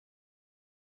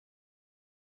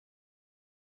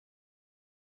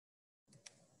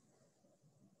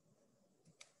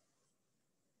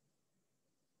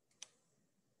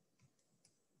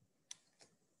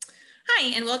Hi,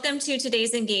 and welcome to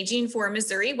today's Engaging for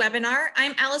Missouri webinar.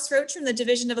 I'm Alice Roach from the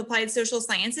Division of Applied Social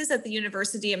Sciences at the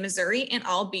University of Missouri, and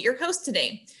I'll be your host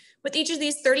today. With each of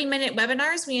these 30-minute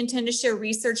webinars, we intend to share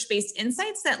research-based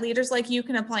insights that leaders like you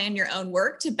can apply in your own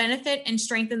work to benefit and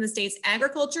strengthen the state's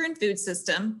agriculture and food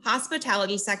system,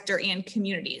 hospitality sector, and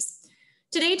communities.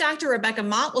 Today, Dr. Rebecca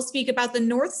Mott will speak about the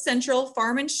North Central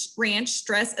Farm and Ranch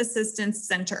Stress Assistance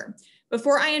Center.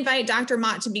 Before I invite Dr.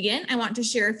 Mott to begin, I want to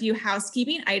share a few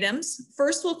housekeeping items.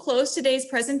 First, we'll close today's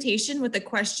presentation with a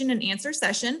question and answer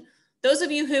session. Those of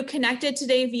you who connected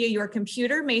today via your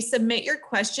computer may submit your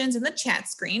questions in the chat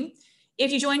screen.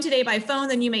 If you joined today by phone,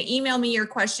 then you may email me your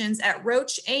questions at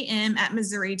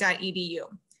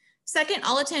roacham@missouri.edu. Second,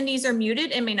 all attendees are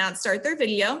muted and may not start their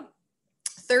video.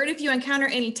 Third, if you encounter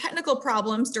any technical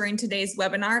problems during today's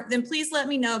webinar, then please let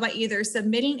me know by either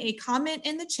submitting a comment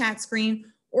in the chat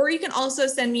screen, or you can also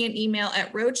send me an email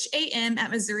at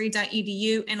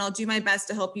roacham@missouri.edu, and I'll do my best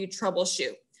to help you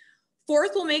troubleshoot.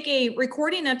 Fourth, we'll make a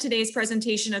recording of today's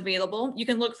presentation available. You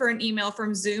can look for an email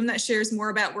from Zoom that shares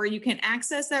more about where you can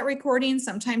access that recording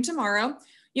sometime tomorrow.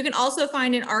 You can also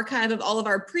find an archive of all of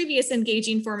our previous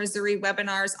Engaging for Missouri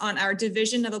webinars on our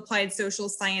Division of Applied Social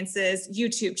Sciences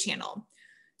YouTube channel.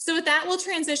 So with that, we'll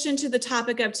transition to the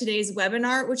topic of today's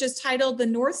webinar, which is titled the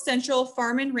North Central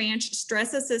Farm and Ranch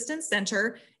Stress Assistance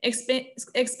Center,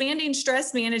 Expanding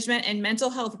Stress Management and Mental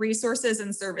Health Resources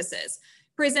and Services.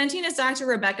 Presenting is Dr.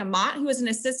 Rebecca Mott, who is an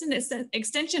Assistant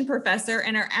Extension Professor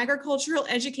in our Agricultural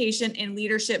Education and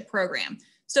Leadership Program.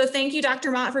 So thank you, Dr.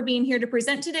 Mott, for being here to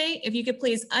present today. If you could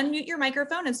please unmute your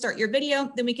microphone and start your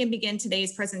video, then we can begin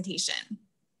today's presentation.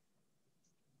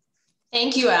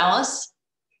 Thank you, Alice.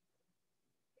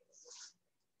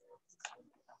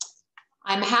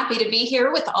 I'm happy to be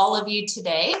here with all of you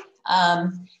today.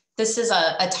 This is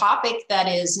a topic that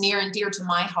is near and dear to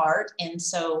my heart, and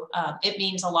so it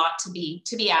means a lot to be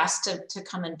asked to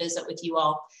come and visit with you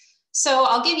all. So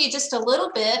I'll give you just a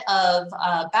little bit of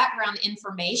background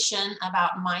information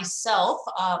about myself.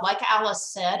 Like Alice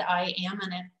said, I am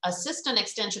an Assistant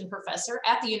Extension Professor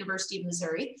at the University of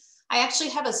Missouri. I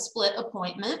actually have a split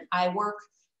appointment. I work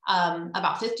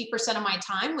about 50% of my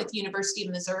time with University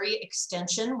of Missouri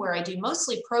Extension, where I do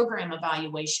mostly program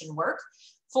evaluation work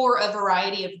for a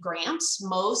variety of grants.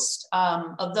 Most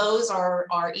of those are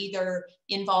either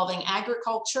involving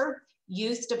agriculture,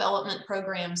 youth development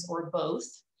programs, or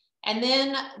both. And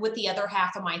then with the other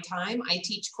half of my time, I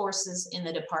teach courses in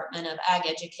the Department of Ag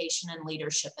Education and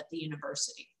Leadership at the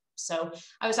university. So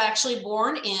I was actually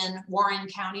born in Warren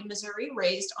County, Missouri,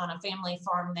 raised on a family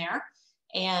farm there,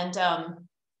 and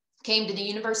came to the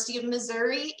University of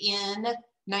Missouri in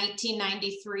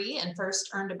 1993 and first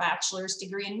earned a bachelor's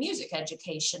degree in music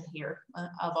education here,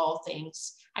 of all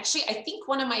things. Actually, I think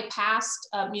one of my past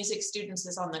music students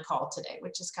is on the call today,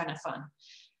 which is kind of fun.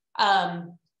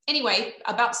 Anyway,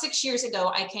 about 6 years ago,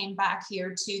 I came back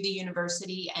here to the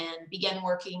university and began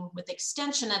working with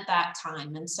Extension at that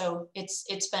time. And so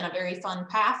it's been a very fun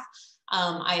path.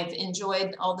 I've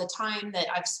enjoyed all the time that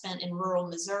I've spent in rural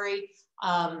Missouri,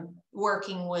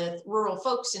 working with rural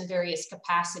folks in various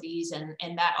capacities,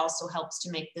 and that also helps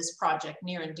to make this project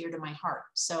near and dear to my heart.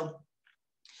 So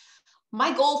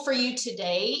my goal for you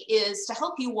today is to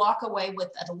help you walk away with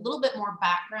a little bit more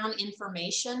background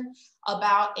information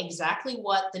about exactly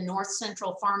what the North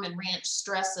Central Farm and Ranch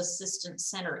Stress Assistance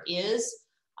Center is.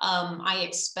 I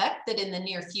expect that in the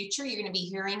near future, you're going to be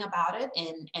hearing about it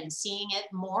and seeing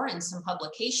it more in some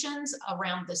publications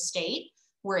around the state.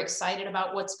 We're excited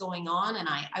about what's going on, and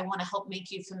I want to help make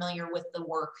you familiar with the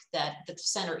work that the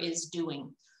center is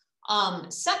doing.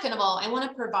 Second of all, I want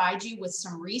to provide you with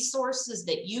some resources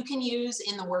that you can use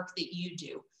in the work that you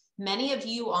do. Many of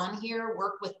you on here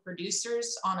work with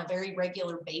producers on a very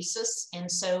regular basis,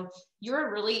 and so you're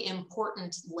a really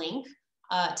important link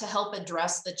to help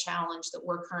address the challenge that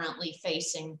we're currently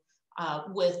facing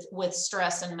with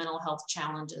stress and mental health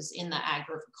challenges in the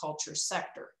agriculture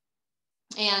sector.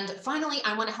 And finally,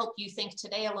 I want to help you think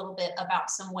today a little bit about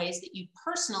some ways that you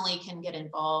personally can get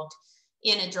involved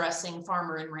in addressing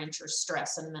farmer and rancher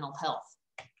stress and mental health.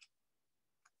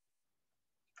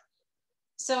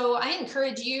 So I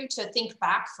encourage you to think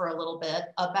back for a little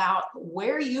bit about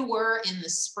where you were in the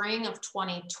spring of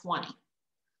 2020.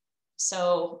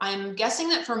 So I'm guessing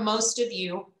that for most of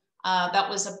you, that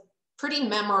was a pretty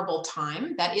memorable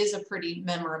time. That is a pretty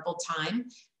memorable time.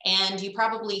 And you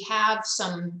probably have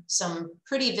some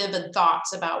pretty vivid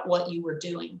thoughts about what you were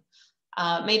doing.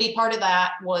 Maybe part of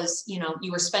that was,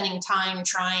 you were spending time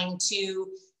trying to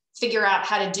figure out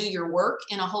how to do your work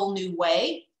in a whole new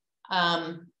way.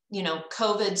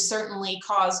 COVID certainly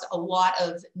caused a lot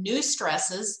of new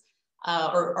stresses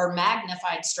or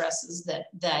magnified stresses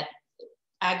that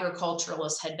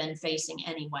agriculturalists had been facing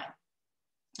anyway.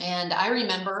 And I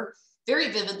remember very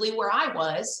vividly where I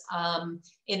was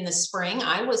in the spring.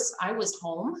 I was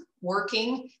home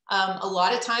working a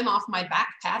lot of time off my back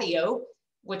patio,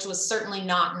 which was certainly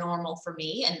not normal for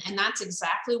me. And that's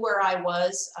exactly where I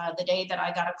was the day that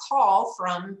I got a call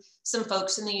from some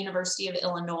folks in the University of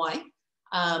Illinois.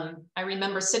 I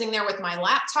remember sitting there with my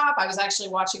laptop. I was actually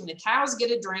watching the cows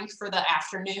get a drink for the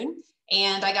afternoon.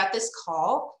 And I got this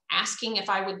call asking if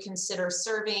I would consider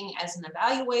serving as an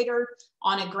evaluator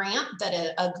on a grant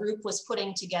that a group was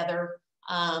putting together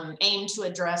aimed to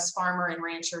address farmer and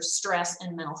rancher stress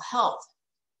and mental health.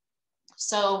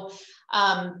 So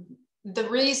the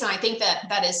reason I think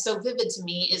that is so vivid to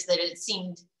me is that it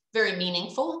seemed very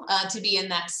meaningful to be in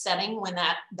that setting when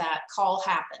that call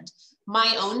happened.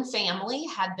 My own family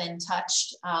had been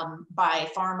touched by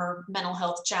farmer mental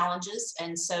health challenges.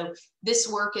 And so this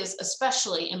work is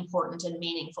especially important and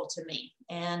meaningful to me.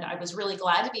 And I was really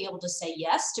glad to be able to say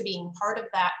yes to being part of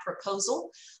that proposal,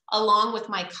 along with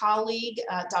my colleague,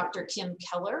 Dr. Kim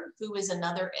Keller, who is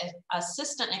another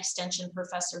assistant extension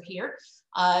professor here.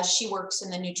 She works in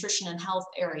the nutrition and health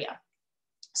area.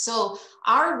 So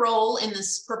our role in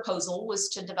this proposal was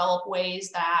to develop ways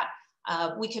that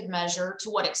we could measure to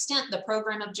what extent the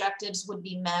program objectives would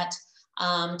be met,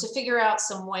 to figure out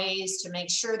some ways to make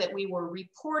sure that we were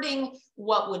reporting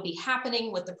what would be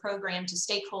happening with the program to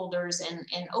stakeholders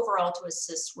and overall to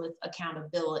assist with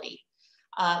accountability.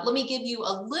 Let me give you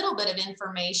a little bit of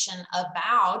information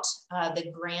about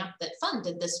the grant that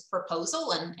funded this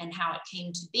proposal and how it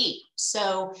came to be.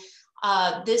 So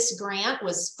this grant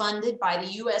was funded by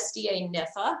the USDA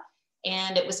NIFA,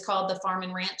 and it was called the Farm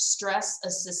and Ranch Stress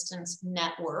Assistance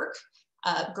Network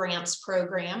grants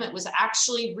program. It was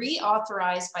actually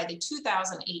reauthorized by the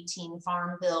 2018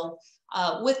 Farm Bill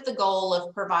with the goal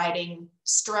of providing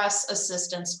stress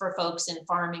assistance for folks in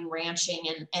farming, ranching,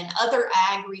 and other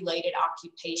ag-related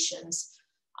occupations.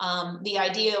 The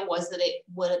idea was that it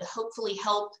would hopefully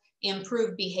help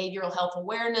improve behavioral health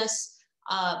awareness,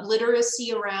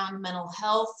 literacy around mental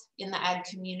health in the ag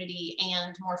community,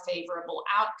 and more favorable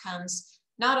outcomes,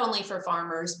 not only for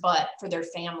farmers, but for their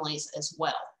families as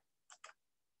well.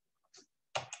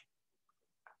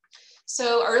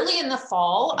 So early in the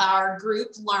fall, our group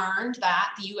learned that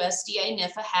the USDA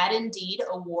NIFA had indeed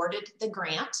awarded the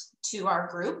grant to our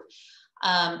group.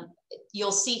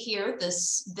 You'll see here,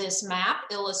 this map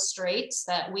illustrates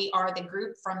that we are the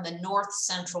group from the North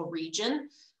Central region.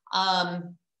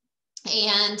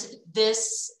 And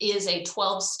this is a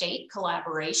 12-state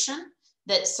collaboration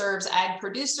that serves ag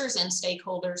producers and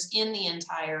stakeholders in the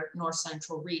entire North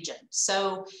Central region.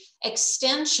 So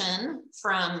extension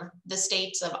from the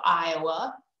states of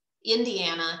Iowa,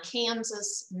 Indiana,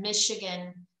 Kansas,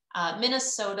 Michigan,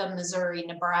 Minnesota, Missouri,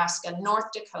 Nebraska, North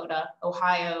Dakota,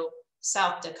 Ohio,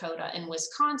 South Dakota, and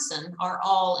Wisconsin are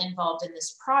all involved in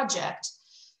this project.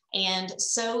 And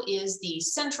so is the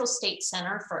Central State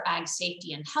Center for Ag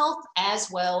Safety and Health, as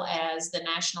well as the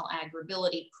National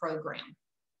Agribility Program.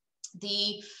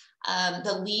 The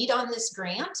lead on this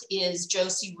grant is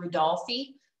Josie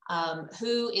Rudolphi,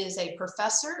 who is a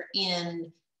professor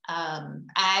in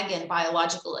ag and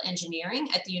biological engineering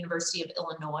at the University of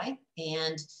Illinois.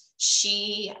 And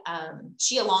she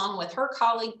along with her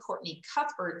colleague, Courtney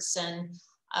Cuthbertson,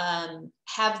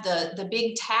 have the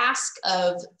big task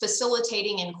of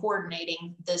facilitating and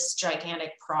coordinating this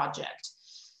gigantic project.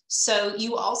 So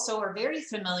you also are very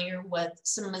familiar with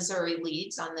some Missouri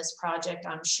leads on this project,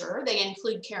 I'm sure. They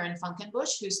include Karen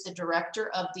Funkenbush, who's the director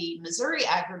of the Missouri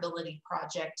Agribility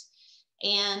Project,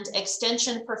 and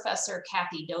Extension Professor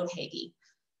Kathy Dodhage.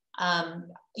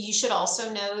 You should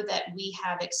also know that we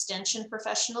have extension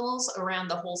professionals around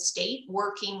the whole state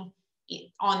working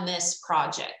on this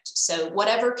project. So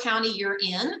whatever county you're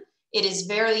in, it is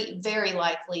very, very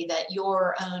likely that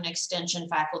your own extension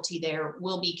faculty there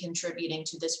will be contributing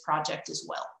to this project as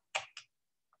well.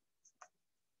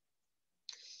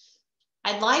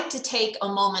 I'd like to take a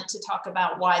moment to talk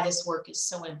about why this work is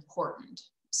so important.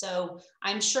 So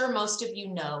I'm sure most of you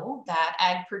know that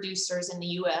ag producers in the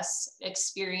US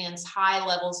experience high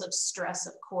levels of stress,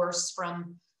 of course,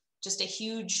 from just a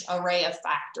huge array of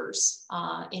factors,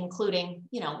 including,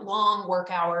 long work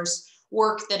hours,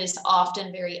 work that is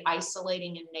often very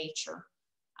isolating in nature,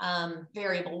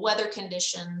 variable weather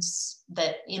conditions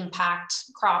that impact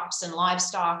crops and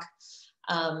livestock,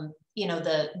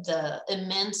 the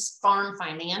immense farm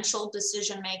financial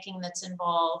decision-making that's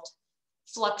involved,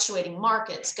 fluctuating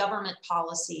markets, government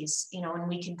policies, and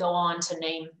we could go on to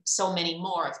name so many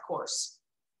more, of course.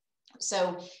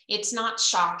 So it's not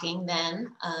shocking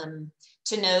then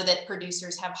to know that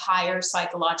producers have higher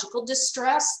psychological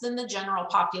distress than the general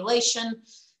population.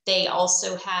 They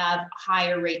also have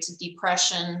higher rates of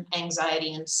depression,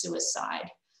 anxiety, and suicide.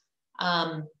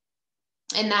 And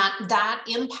that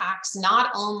impacts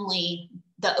not only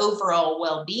the overall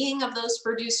well-being of those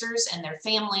producers and their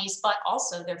families, but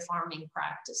also their farming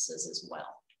practices as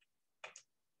well.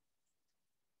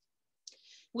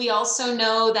 We also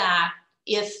know that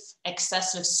if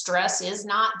excessive stress is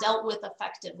not dealt with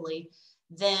effectively,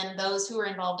 then those who are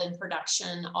involved in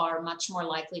production are much more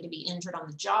likely to be injured on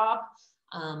the job,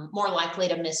 more likely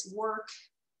to miss work.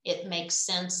 It makes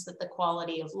sense that the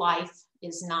quality of life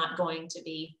is not going to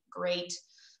be great.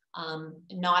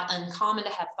 Not uncommon to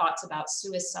have thoughts about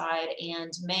suicide,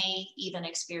 and may even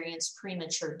experience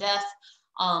premature death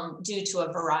due to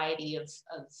a variety of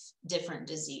different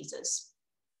diseases.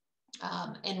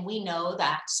 And we know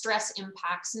that stress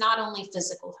impacts not only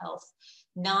physical health,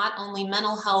 not only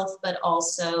mental health, but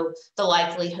also the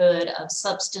likelihood of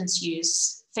substance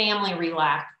use, family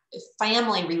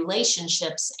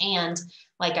relationships, and,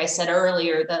 like I said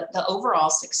earlier, the overall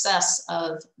success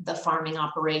of the farming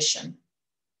operation.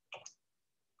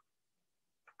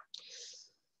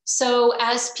 So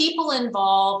as people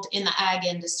involved in the ag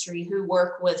industry who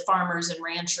work with farmers and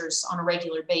ranchers on a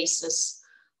regular basis,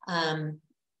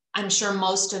 I'm sure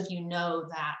most of you know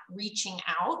that reaching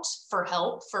out for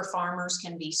help for farmers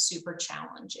can be super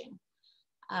challenging.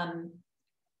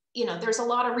 You know, there's a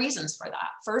lot of reasons for that.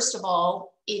 First of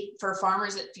all, for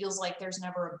farmers, it feels like there's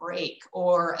never a break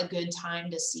or a good time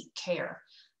to seek care.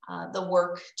 The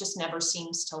work just never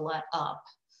seems to let up.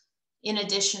 In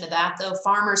addition to that, though,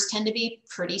 farmers tend to be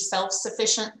pretty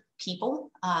self-sufficient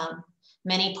people.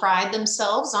 Many pride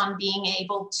themselves on being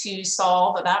able to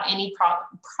solve about any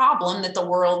problem that the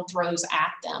world throws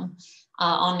at them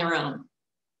on their own.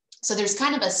 So there's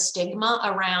kind of a stigma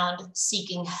around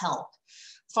seeking help.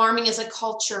 Farming is a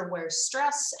culture where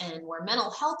stress and where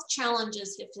mental health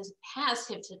challenges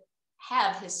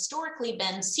have historically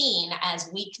been seen as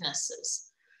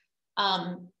weaknesses.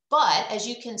 But as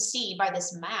you can see by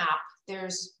this map,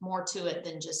 there's more to it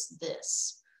than just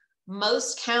this.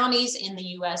 Most counties in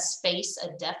the US face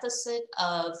a deficit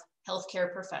of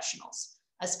healthcare professionals,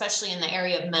 especially in the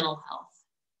area of mental health.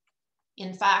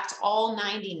 In fact, all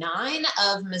 99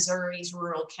 of Missouri's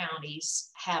rural counties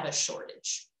have a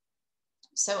shortage.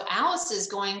 So Alice is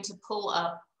going to pull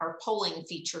up our polling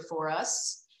feature for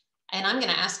us, and I'm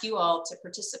going to ask you all to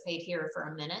participate here for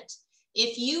a minute.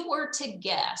 If you were to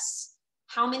guess,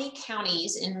 how many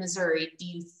counties in Missouri do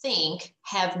you think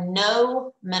have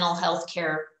no mental health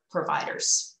care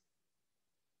providers?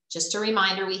 Just a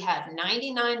reminder, we have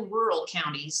 99 rural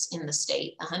counties in the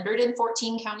state,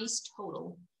 114 counties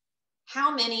total.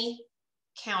 How many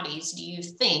counties do you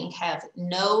think have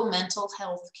no mental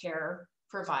health care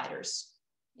providers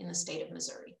in the state of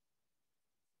Missouri?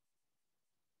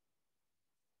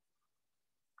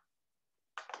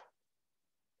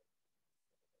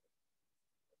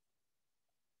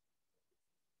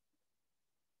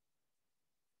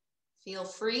 Feel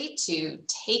free to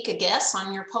take a guess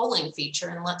on your polling feature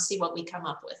and let's see what we come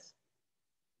up with.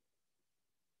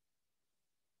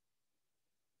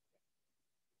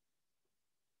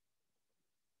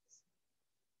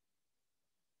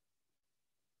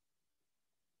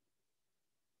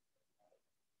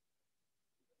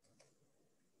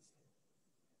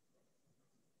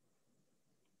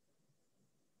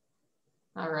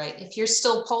 All right, if you're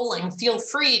still polling, feel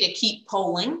free to keep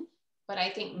polling, but I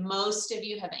think most of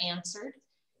you have answered.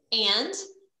 And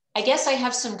I guess I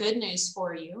have some good news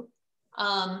for you.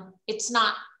 It's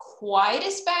not quite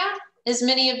as bad as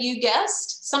many of you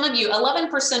guessed. Some of you,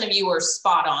 11% of you are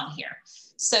spot on here.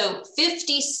 So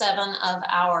 57 of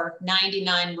our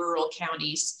 99 rural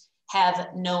counties have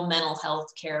no mental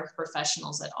health care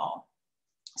professionals at all.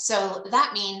 So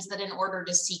that means that in order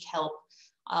to seek help,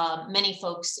 many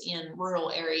folks in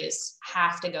rural areas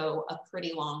have to go a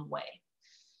pretty long way.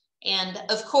 And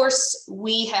of course,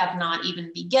 we have not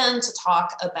even begun to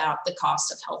talk about the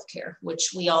cost of healthcare,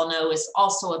 which we all know is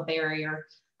also a barrier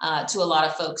to a lot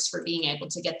of folks for being able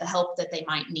to get the help that they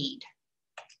might need.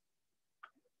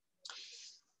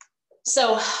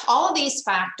 So all of these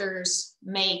factors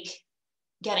make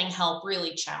getting help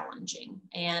really challenging.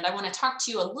 And I want to talk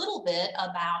to you a little bit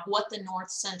about what the North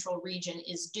Central region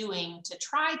is doing to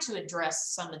try to address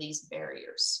some of these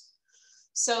barriers.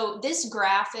 So this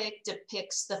graphic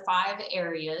depicts the 5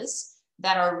 areas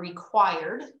that are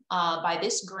required by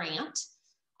this grant.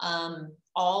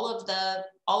 All of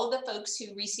the folks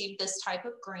who receive this type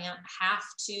of grant have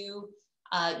to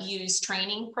use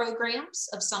training programs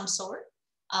of some sort,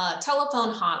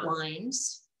 telephone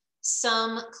hotlines,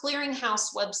 some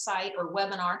clearinghouse website or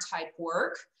webinar type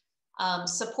work,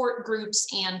 support groups,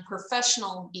 and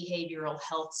professional behavioral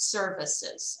health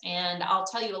services. And I'll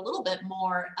tell you a little bit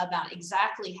more about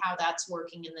exactly how that's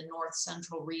working in the North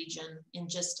Central region in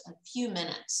just a few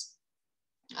minutes.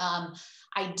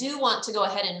 I do want to go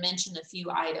ahead and mention a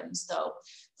few items though.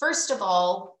 First of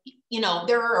all, you know,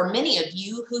 there are many of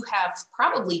you who have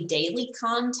probably daily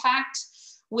contact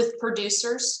with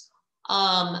producers.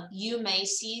 You may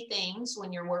see things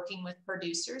when you're working with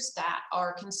producers that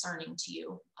are concerning to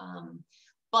you,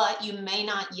 but you may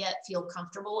not yet feel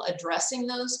comfortable addressing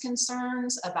those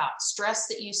concerns about stress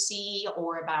that you see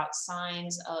or about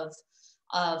signs of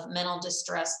mental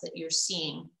distress that you're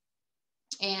seeing.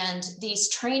 And these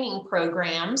training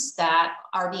programs that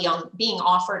are being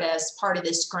offered as part of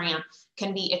this grant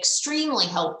can be extremely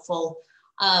helpful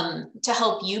to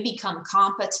help you become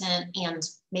competent and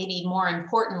maybe more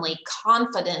importantly,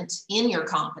 confident in your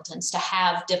competence to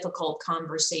have difficult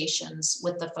conversations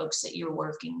with the folks that you're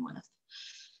working with.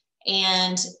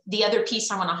 And the other piece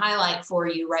I want to highlight for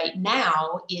you right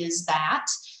now is that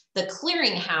the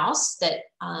clearinghouse that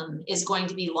is going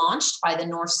to be launched by the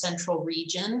North Central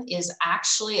region is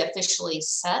actually officially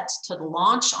set to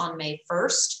launch on May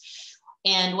 1st.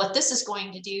 And what this is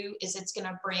going to do is it's going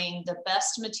to bring the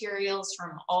best materials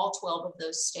from all 12 of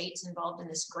those states involved in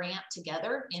this grant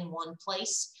together in one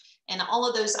place. And all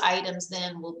of those items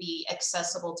then will be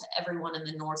accessible to everyone in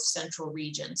the North Central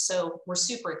region. So we're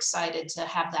super excited to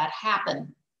have that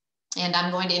happen. And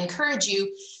I'm going to encourage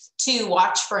you to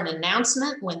watch for an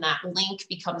announcement when that link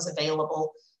becomes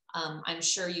available. I'm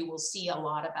sure you will see a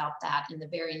lot about that in the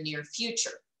very near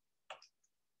future.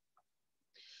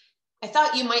 I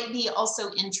thought you might be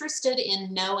also interested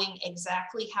in knowing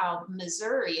exactly how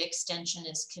Missouri Extension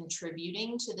is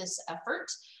contributing to this effort.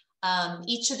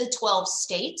 Each of the 12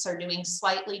 states are doing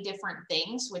slightly different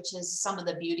things, which is some of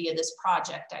the beauty of this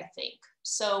project, I think.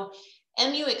 So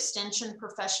MU Extension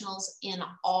professionals in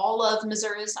all of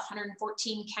Missouri's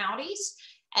 114 counties,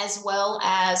 as well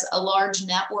as a large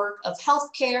network of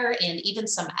healthcare and even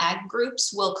some ag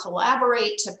groups will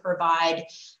collaborate to provide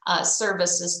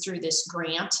services through this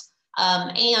grant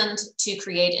and to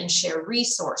create and share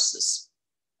resources.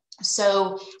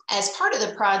 So as part of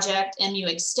the project, MU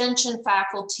Extension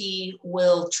faculty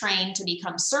will train to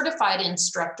become certified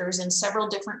instructors in several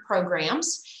different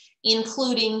programs,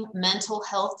 including mental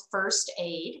health first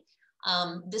aid.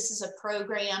 This is a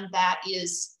program that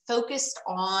is focused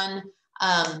on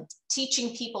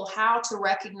teaching people how to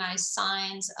recognize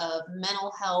signs of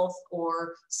mental health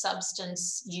or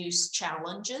substance use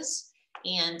challenges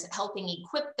and helping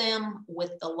equip them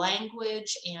with the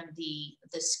language and the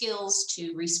skills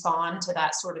to respond to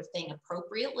that sort of thing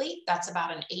appropriately. That's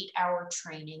about an 8-hour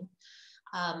training.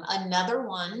 Another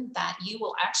one that you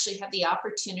will actually have the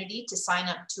opportunity to sign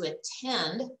up to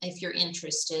attend if you're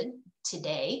interested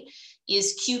today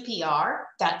is QPR.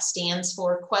 That stands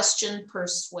for Question,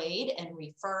 Persuade, and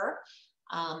Refer.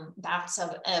 That's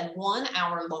a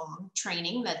 1-hour long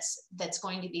training that's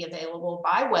going to be available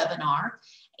by webinar.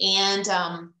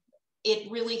 And it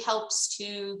really helps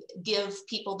to give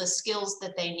people the skills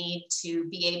that they need to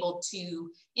be able to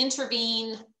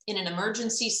intervene in an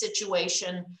emergency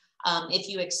situation if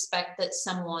you expect that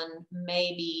someone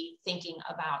may be thinking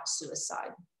about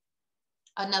suicide.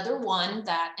 Another one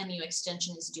that MU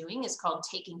Extension is doing is called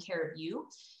Taking Care of You.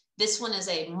 This one is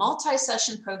a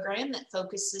multi-session program that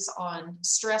focuses on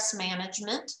stress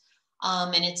management,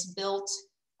 and it's built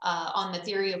on the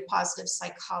theory of positive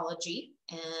psychology.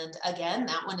 And again,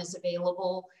 that one is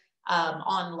available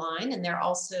online, and there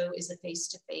also is a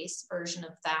face-to-face version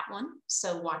of that one.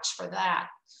 So watch for that.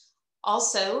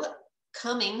 Also,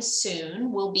 coming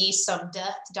soon will be some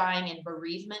death, dying, and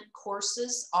bereavement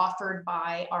courses offered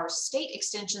by our state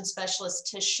extension specialist,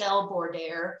 Tichelle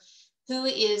Bordaire, who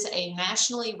is a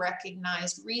nationally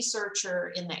recognized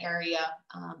researcher in the area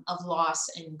of loss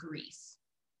and grief.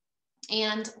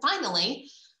 And finally,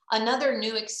 another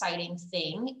new exciting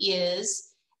thing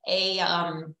is a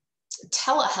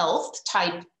telehealth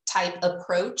type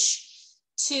approach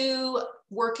to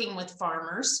working with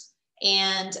farmers.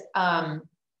 And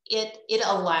it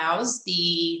allows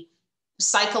the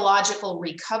Psychological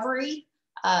Recovery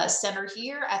Center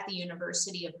here at the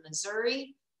University of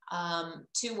Missouri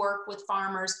to work with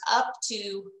farmers up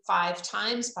to 5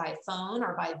 times by phone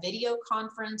or by video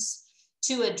conference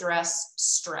to address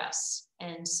stress.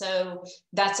 And so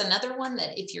that's another one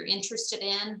that if you're interested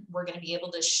in, we're going to be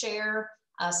able to share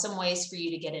some ways for you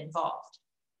to get involved.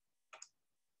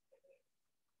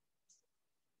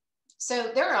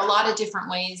 So there are a lot of different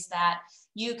ways that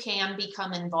you can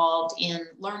become involved in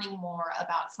learning more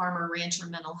about farmer rancher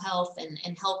mental health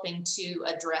and helping to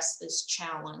address this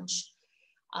challenge.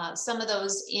 Some of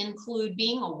those include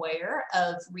being aware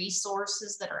of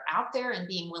resources that are out there and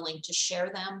being willing to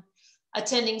share them,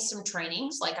 attending some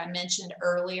trainings, like I mentioned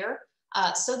earlier,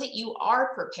 so that you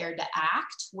are prepared to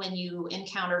act when you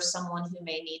encounter someone who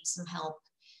may need some help,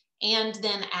 and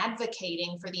then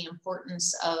advocating for the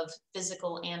importance of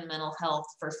physical and mental health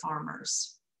for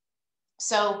farmers.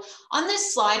 So on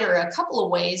this slide are a couple of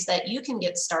ways that you can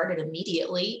get started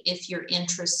immediately if you're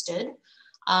interested.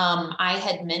 I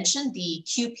had mentioned the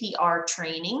QPR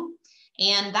training,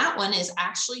 and that one is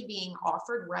actually being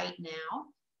offered right now.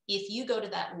 If you go to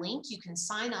that link, you can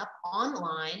sign up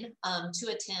online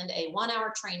to attend a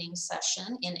 1-hour training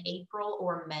session in April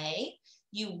or May.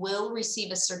 You will receive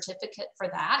a certificate for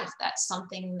that if that's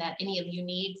something that any of you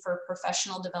need for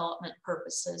professional development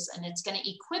purposes. And it's going to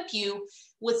equip you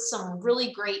with some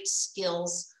really great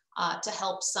skills to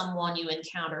help someone you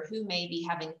encounter who may be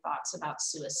having thoughts about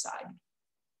suicide.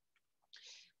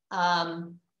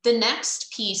 The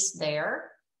next piece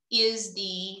there is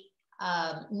the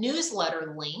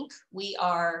newsletter link. We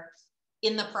are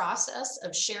in the process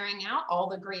of sharing out all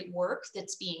the great work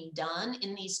that's being done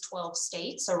in these 12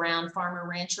 states around farmer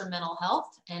rancher mental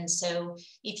health. And so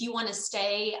if you want to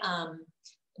stay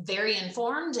very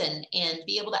informed and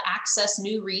be able to access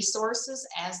new resources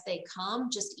as they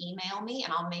come, just email me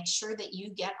and I'll make sure that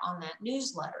you get on that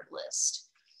newsletter list.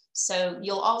 So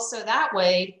you'll also that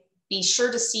way be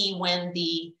sure to see when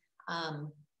the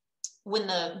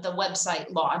website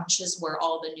launches where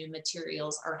all the new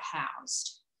materials are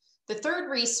housed. The third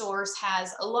resource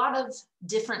has a lot of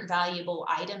different valuable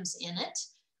items in it.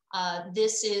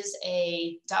 This is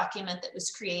a document that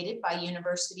was created by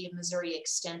University of Missouri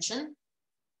Extension.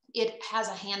 It has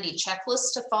a handy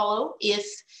checklist to follow if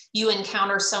you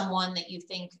encounter someone that you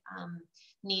think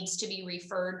needs to be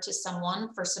referred to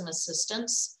someone for some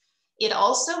assistance. It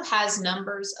also has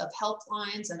numbers of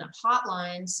helplines and of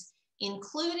hotlines,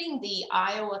 including the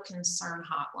Iowa Concern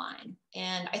Hotline.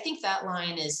 And I think that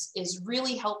line is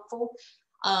really helpful.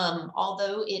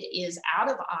 Although it is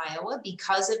out of Iowa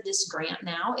because of this grant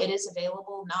now, it is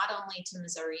available not only to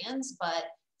Missourians, but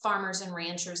farmers and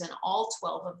ranchers in all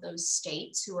 12 of those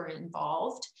states who are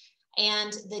involved.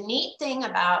 And the neat thing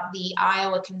about the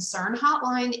Iowa Concern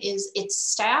Hotline is it's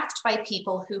staffed by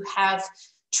people who have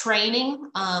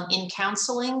training in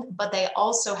counseling, but they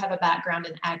also have a background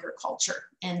in agriculture.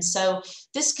 And so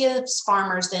this gives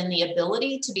farmers then the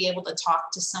ability to be able to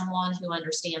talk to someone who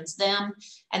understands them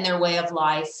and their way of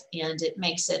life, and it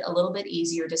makes it a little bit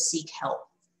easier to seek help.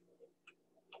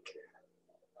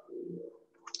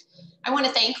 I want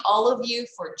to thank all of you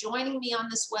for joining me on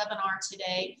this webinar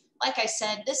today. Like I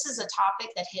said, this is a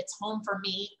topic that hits home for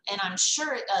me, and I'm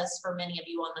sure it does for many of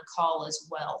you on the call as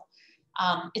well.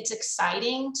 It's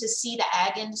exciting to see the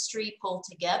ag industry pull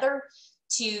together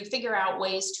to figure out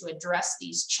ways to address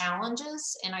these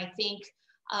challenges. And I think,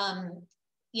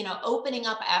 you know, opening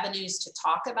up avenues to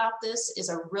talk about this is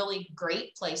a really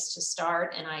great place to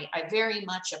start. And I very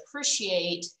much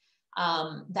appreciate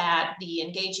that the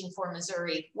Engaging for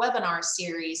Missouri webinar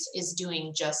series is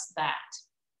doing just that.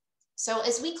 So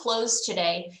as we close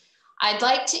today, I'd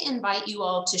like to invite you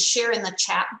all to share in the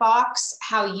chat box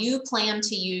how you plan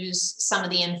to use some of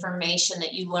the information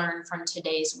that you learned from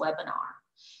today's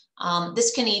webinar.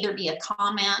 This can either be a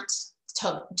comment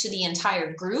to the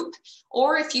entire group,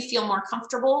 or if you feel more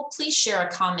comfortable, please share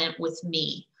a comment with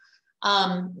me.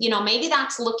 You know, maybe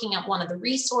that's looking at one of the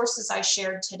resources I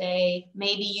shared today.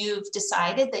 Maybe you've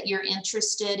decided that you're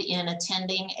interested in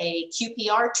attending a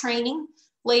QPR training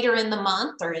later in the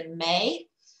month or in May.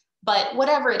 But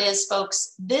whatever it is,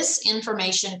 folks, this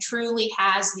information truly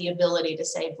has the ability to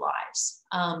save lives.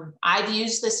 I've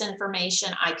used this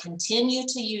information. I continue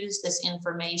to use this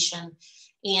information,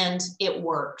 and it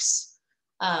works.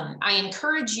 I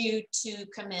encourage you to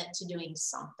commit to doing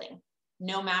something,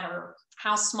 no matter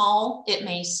how small it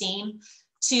may seem,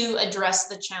 to address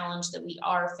the challenge that we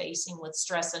are facing with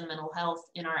stress and mental health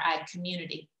in our ag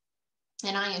community.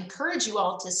 And I encourage you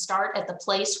all to start at the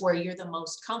place where you're the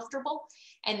most comfortable,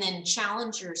 and then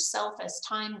challenge yourself as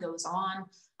time goes on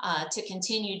to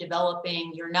continue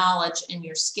developing your knowledge and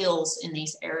your skills in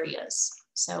these areas.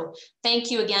 So thank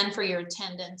you again for your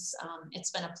attendance. It's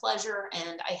been a pleasure,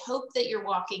 and I hope that you're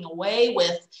walking away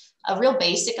with a real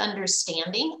basic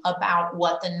understanding about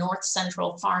what the North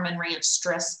Central Farm and Ranch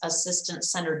Stress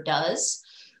Assistance Center does.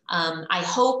 I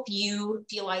hope you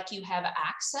feel like you have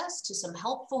access to some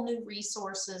helpful new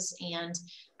resources, and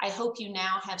I hope you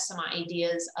now have some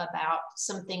ideas about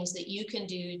some things that you can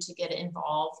do to get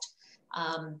involved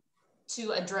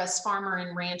to address farmer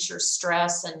and rancher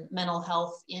stress and mental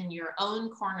health in your own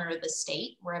corner of the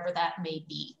state, wherever that may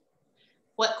be.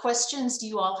 What questions do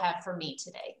you all have for me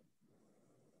today?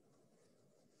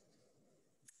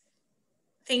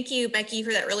 Thank you, Becky,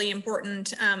 for that really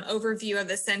important overview of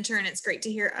the center, and it's great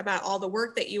to hear about all the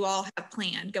work that you all have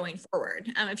planned going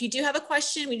forward. If you do have a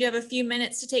question, we do have a few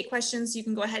minutes to take questions. You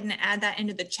can go ahead and add that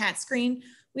into the chat screen.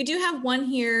 We do have one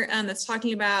here that's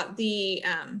talking about the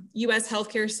U.S.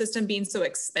 healthcare system being so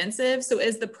expensive. So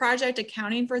is the project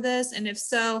accounting for this? And if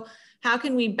so, how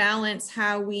can we balance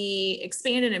how we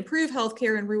expand and improve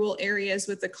healthcare in rural areas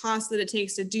with the cost that it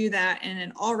takes to do that in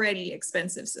an already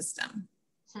expensive system?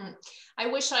 I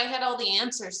wish I had all the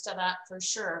answers to that for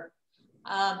sure.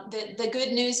 The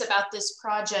good news about this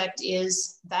project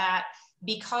is that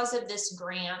because of this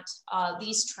grant,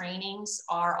 these trainings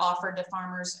are offered to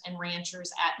farmers and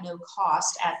ranchers at no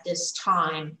cost at this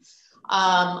time.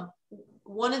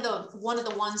 One of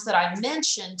the ones that I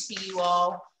mentioned to you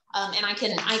all, and I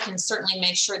can certainly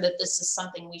make sure that this is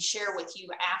something we share with you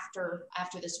after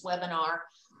this webinar,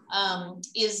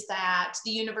 is that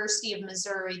the University of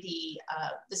Missouri,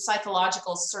 the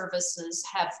psychological services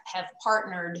have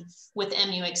partnered with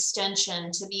MU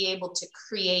Extension to be able to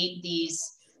create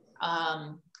these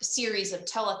series of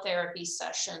teletherapy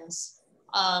sessions.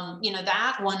 You know,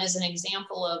 that one is an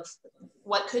example of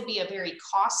what could be a very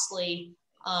costly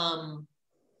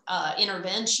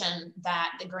intervention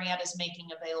that the grant is making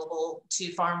available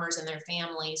to farmers and their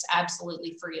families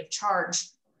absolutely free of charge.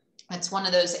 It's one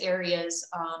of those areas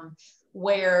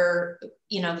where,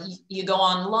 you know, you go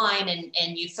online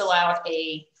and you fill out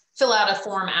a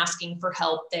form asking for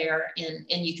help there, and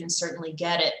you can certainly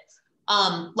get it.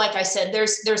 Like I said,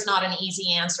 there's not an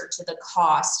easy answer to the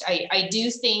cost. I do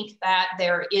think that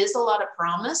there is a lot of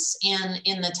promise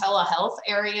in the telehealth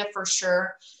area for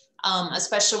sure,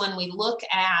 especially when we look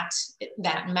at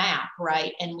that map,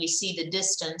 right? And we see the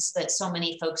distance that so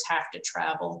many folks have to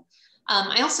travel.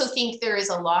 I also think there is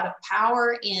a lot of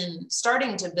power in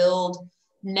starting to build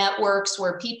networks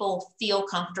where people feel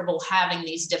comfortable having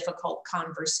these difficult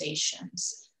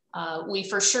conversations. We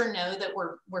for sure know that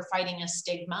we're fighting a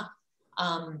stigma,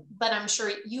 but I'm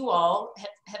sure you all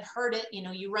have heard it. You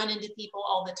know, you run into people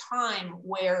all the time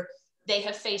where they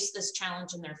have faced this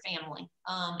challenge in their family,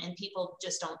 and people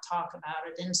just don't talk about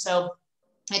it. And so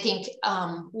I think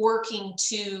working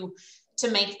to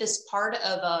make this part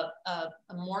of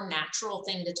a more natural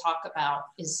thing to talk about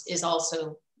is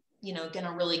also, you know, going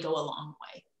to really go a long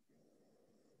way.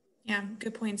 Yeah,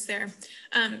 good points there.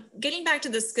 Getting back to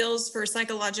the skills for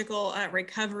psychological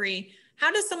recovery,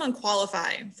 how does someone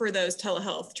qualify for those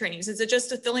telehealth trainings? Is it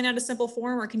just filling out a simple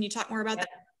form, or can you talk more about that?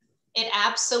 It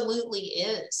absolutely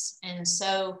is. And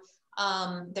so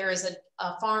there is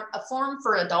a form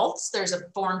for adults. There's a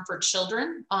form for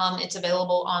children. It's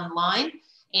available online.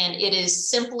 And it is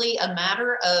simply a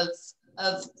matter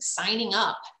of signing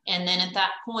up. And then at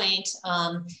that point,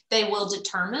 they will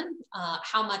determine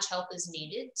how much help is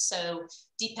needed. So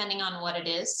depending on what it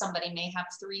is, somebody may have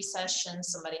 3 sessions,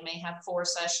 somebody may have 4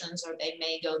 sessions, or they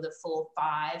may go the full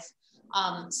 5.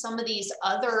 Some of these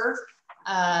other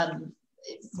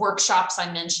workshops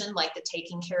I mentioned, like the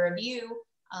Taking Care of You,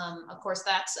 of course,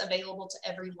 that's available to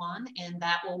everyone, and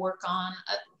that will work on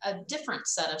a different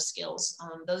set of skills.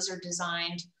 Those are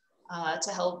designed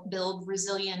to help build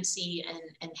resiliency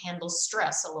and handle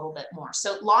stress a little bit more.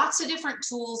 So lots of different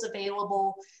tools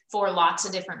available for lots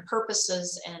of different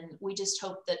purposes, and we just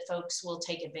hope that folks will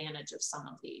take advantage of some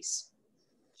of these.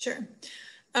 Sure.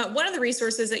 One of the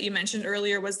resources that you mentioned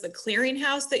earlier was the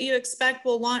clearinghouse that you expect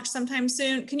will launch sometime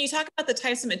soon. Can you talk about the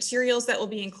types of materials that will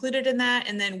be included in that?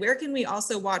 And then where can we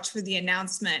also watch for the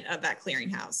announcement of that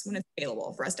clearinghouse when it's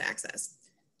available for us to access?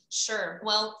 Sure.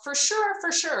 Well, for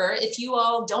sure. If you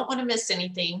all don't want to miss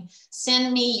anything,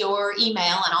 send me your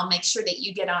email and I'll make sure that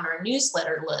you get on our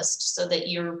newsletter list so that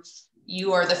you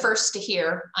are the first to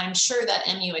hear. I'm sure that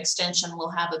MU Extension will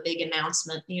have a big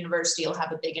announcement. The university will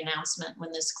have a big announcement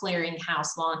when this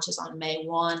clearinghouse launches on May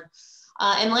 1.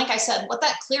 And like I said, what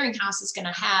that clearinghouse is going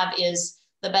to have is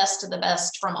the best of the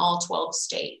best from all 12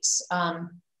 states.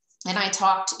 And I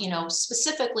talked, you know,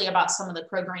 specifically about some of the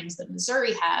programs that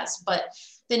Missouri has, but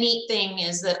the neat thing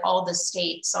is that all the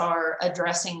states are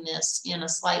addressing this in a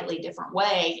slightly different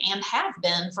way and have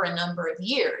been for a number of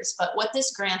years. But what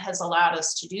this grant has allowed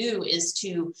us to do is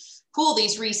to pool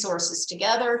these resources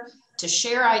together, to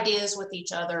share ideas with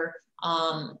each other,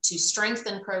 to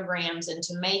strengthen programs and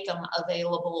to make them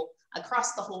available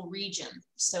across the whole region.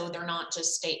 So they're not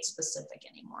just state specific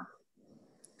anymore.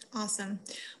 Awesome.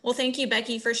 Well, thank you,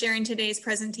 Becky, for sharing today's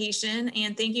presentation,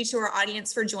 and thank you to our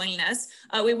audience for joining us.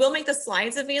 We will make the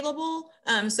slides available.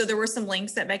 So there were some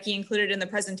links that Becky included in the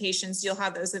presentation, so you'll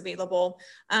have those available.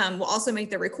 We'll also make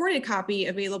the recorded copy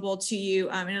available to you,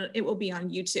 and it will be on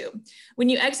YouTube. When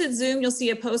you exit Zoom, you'll see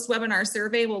a post-webinar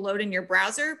survey will load in your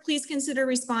browser. Please consider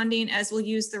responding, as we'll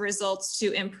use the results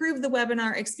to improve the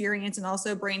webinar experience and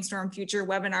also brainstorm future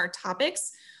webinar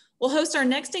topics. We'll host our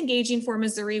next Engaging for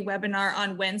Missouri webinar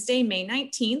on Wednesday, May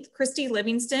 19th. Christy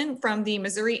Livingston from the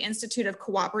Missouri Institute of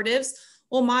Cooperatives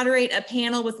will moderate a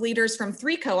panel with leaders from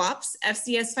 3 co-ops,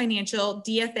 FCS Financial,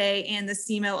 DFA, and the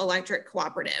SEMO Electric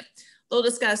Cooperative. They'll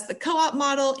discuss the co-op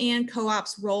model and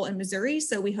co-op's role in Missouri,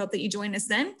 so we hope that you join us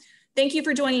then. Thank you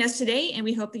for joining us today, and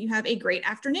we hope that you have a great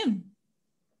afternoon.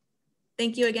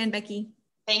 Thank you again, Becky.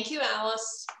 Thank you,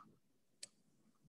 Alice.